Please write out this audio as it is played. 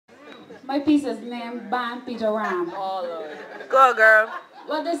My piece is named Ban Peter Ram. Oh, Lord. Go, girl.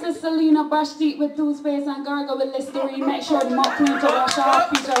 Well, this is Selena brush teeth with toothpaste and gargle with Listerine. Make sure the mouth clean to wash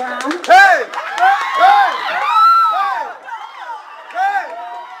off Peter Ram. Hey! Hey! Hey!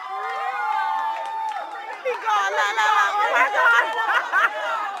 He gone, oh my God.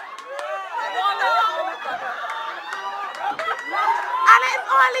 And it's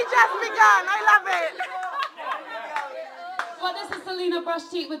only just begun. I love it. Well, this is Selena brush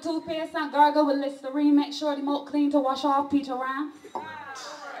teeth with toothpaste and gargle with Listerine. Make sure the mouth clean to wash off Peter Ram.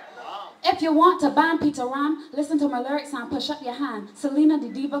 If you want to ban Peter Ram, listen to my lyrics and push up your hand. Selena the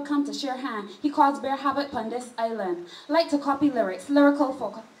diva come to share hand. He caused bear havoc on this island. Like to copy lyrics, lyrical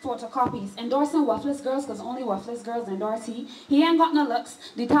photocopies. Endorsing worthless girls because only worthless girls endorse he. He ain't got no looks,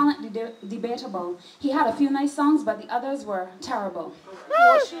 the talent debatable. He had a few nice songs, but the others were terrible.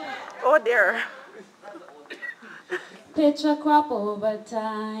 Oh dear. Picture crop over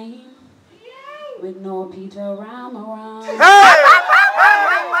time with no Peter Ram around. Hey!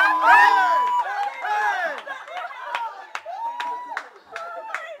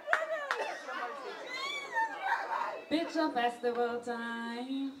 Picture festival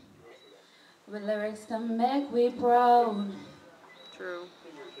time with lyrics to make we proud. True.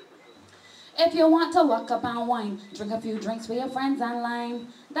 If you want to walk up and wine, drink a few drinks with your friends and lime.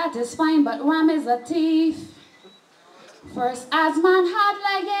 That is fine, but Ram is a thief. First as man had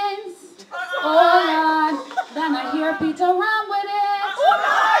leggings. Oh Lord, then I hear Peter Ram with it.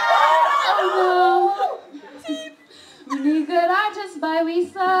 Oh no, we need good artists by we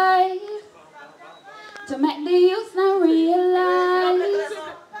side to make the youth now realize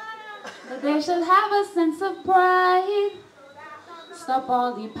that they should have a sense of pride. Stop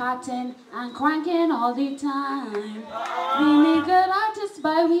all the partying and cranking all the time. We need good artists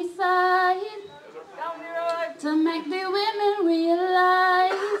by we side to make the women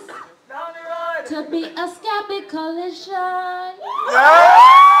realize to be a scabby collision.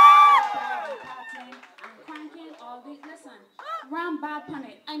 Listen, Ram bad pun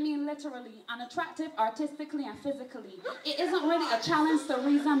it. I mean literally, unattractive artistically and physically. It isn't really a challenge to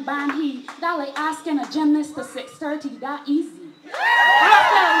reason ban he. That like asking a gymnast to 6:30, that easy. I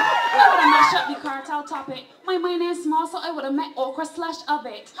would have mashed up the cartel topic. My mind is small, so I would have met okra slash a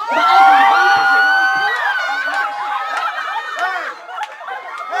bit. But I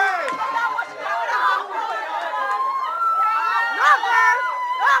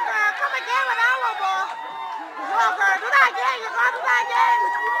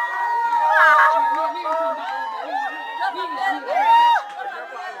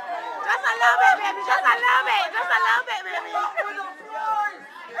Just a little bit, baby. Just a little bit. Just a little bit, baby.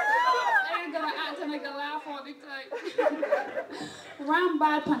 I ain't gonna act to make a laugh all the time. Ram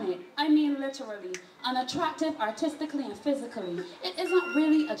bad pun it. I mean literally. Unattractive artistically and physically. It isn't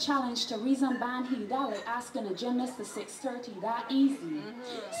really a challenge to reason ban he. That like asking a gymnast to 6:30. That easy.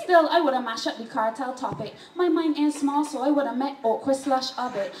 Still, I would have mashed up the cartel topic. My mind ain't small, so I would have met okra slash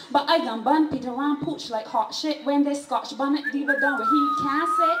of it. But I gon' bun Peter Ram pooch like hot shit when they scotch bun it diva done where he can't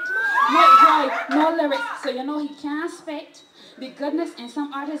sit. No drive, no lyrics, so you know he can't spit. The goodness in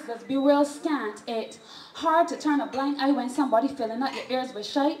some artists does be real scant. It hard to turn a blind eye when somebody filling up your ears with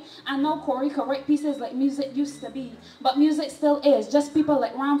shite. I know Corey could write pieces like music used to be, but music still is. Just people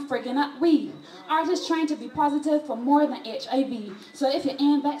like Ram friggin' up we. Artists trying to be positive for more than HIV. So if you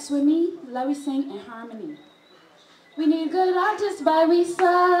ain't vexed with me, let me sing in harmony. We need good artists by we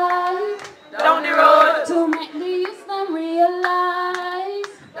side. Down the road. To make the youth them realize.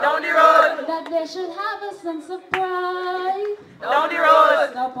 Down the road. That they should have a sense of pride. Down the road.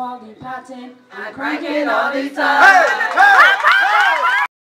 Stop all the partying and cranking all the time. Hey! Hey!